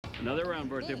Another round,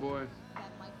 birthday boy.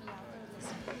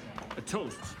 A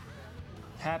toast.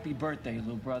 Happy birthday,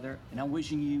 little brother. And I'm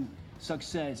wishing you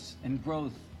success and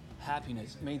growth,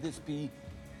 happiness. May this be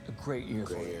a great year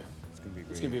for you. It's gonna be a great year.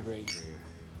 It's gonna be a great year.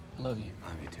 I love you. I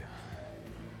love you too.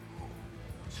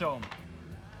 So,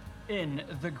 in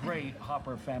the great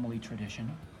Hopper family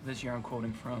tradition, this year I'm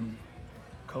quoting from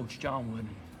Coach John Wood.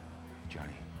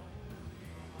 Johnny.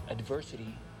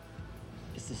 Adversity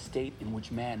is the state in which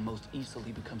man most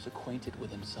easily becomes acquainted with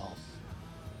himself,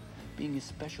 being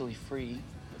especially free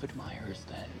of admirers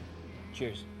then.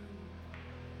 Cheers.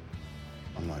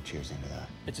 I'm not cheersing to that.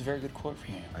 It's a very good quote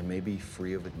for you. I may be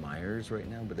free of admirers right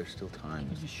now, but there's still time.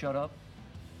 You just shut up,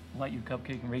 light your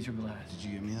cupcake, and raise your glass. Did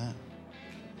you give me that?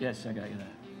 Yes, I got you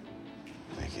that.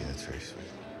 Thank you, that's very sweet.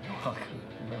 You're welcome.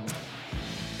 You're very welcome.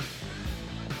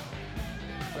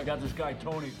 I got this guy,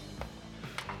 Tony.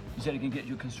 He said he can get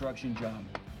you a construction job.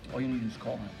 All you need is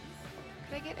call him.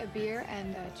 Could I get a beer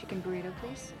and a chicken burrito,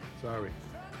 please? Sorry.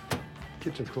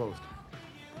 Kitchen's closed.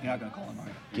 You're not gonna call him, are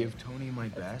you? Give Tony my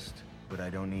best, but I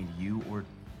don't need you or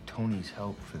Tony's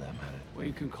help for that matter. Well,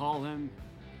 you can call him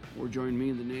or join me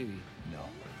in the Navy. No.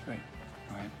 Great.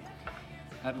 All right.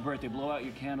 Happy birthday. Blow out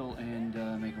your candle and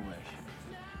make a wish.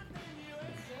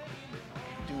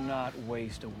 Do not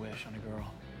waste a wish on a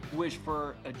girl. Wish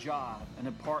for a job, an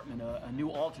apartment, a new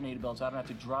alternator belt so I don't have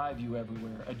to drive you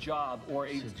everywhere, a job or a...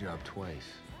 It's a job twice.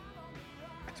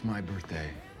 It's my birthday.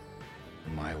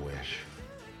 My wish.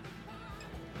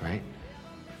 Right?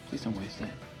 Please don't waste it.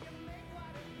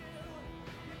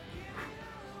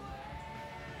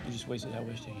 You just wasted that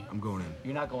wish, didn't you? I'm going in.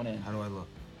 You're not going in. How do I look?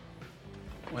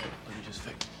 Wait, let me just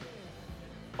fix.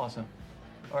 Awesome.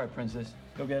 All right, princess,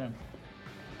 go get him.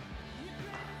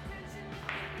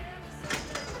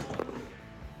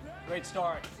 Great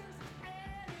start.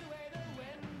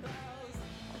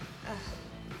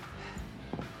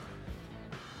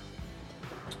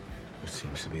 What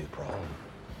seems to be the problem?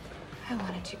 I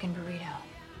want a chicken burrito.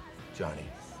 Johnny,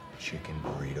 chicken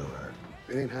burrito her.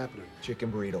 It ain't happening. Chicken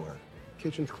burrito her.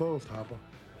 Kitchen's closed, Hopper.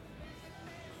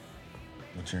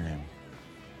 What's your name?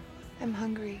 I'm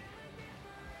hungry.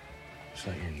 It's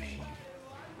not your name.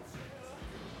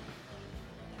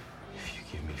 If you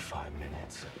give me 5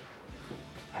 minutes,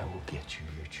 I will get you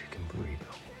your chicken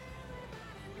burrito.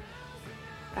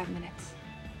 5 minutes.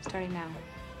 Starting now.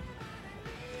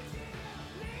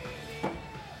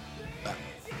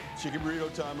 Chicken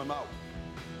burrito time, I'm out.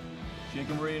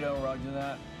 Chicken burrito, roger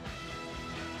that.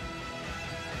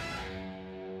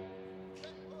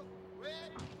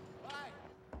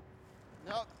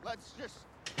 No, let's just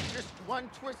one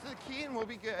twist of the key and we'll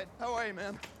be good. How are you,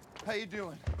 man? How you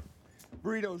doing?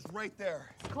 Burrito's right there.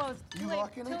 It's closed. You Too late.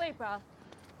 locking Too it? late, bro.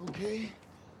 Okay,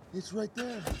 it's right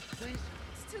there. Please.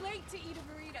 It's too late to eat a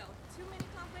burrito. Too many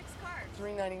complex carbs.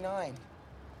 $3.99.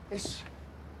 It's.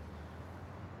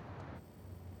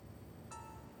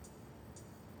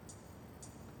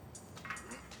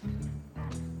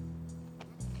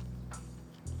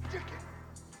 Chicken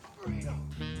burrito.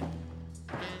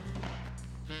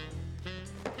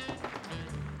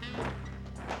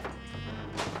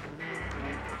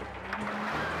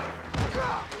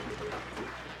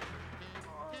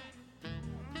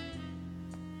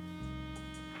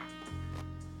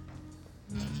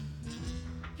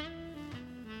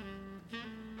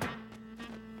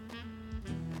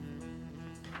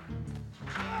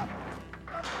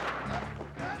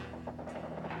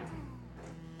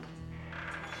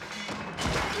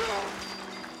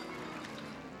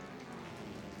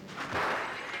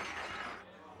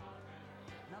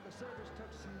 Now the service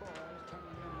took some boys, turned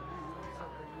them into men, and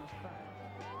said they must fight.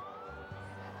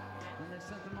 Then they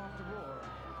sent them off to war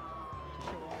to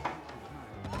show all countries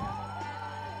might.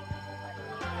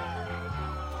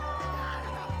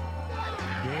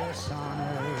 Yes,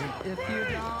 honor, if you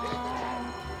don't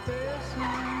listen,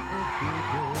 if you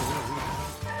do,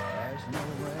 there's no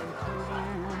way to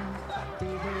win.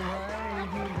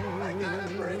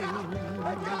 Either way you lose.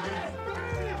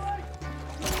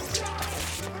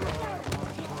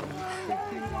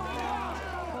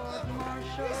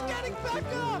 He's getting back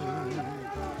up!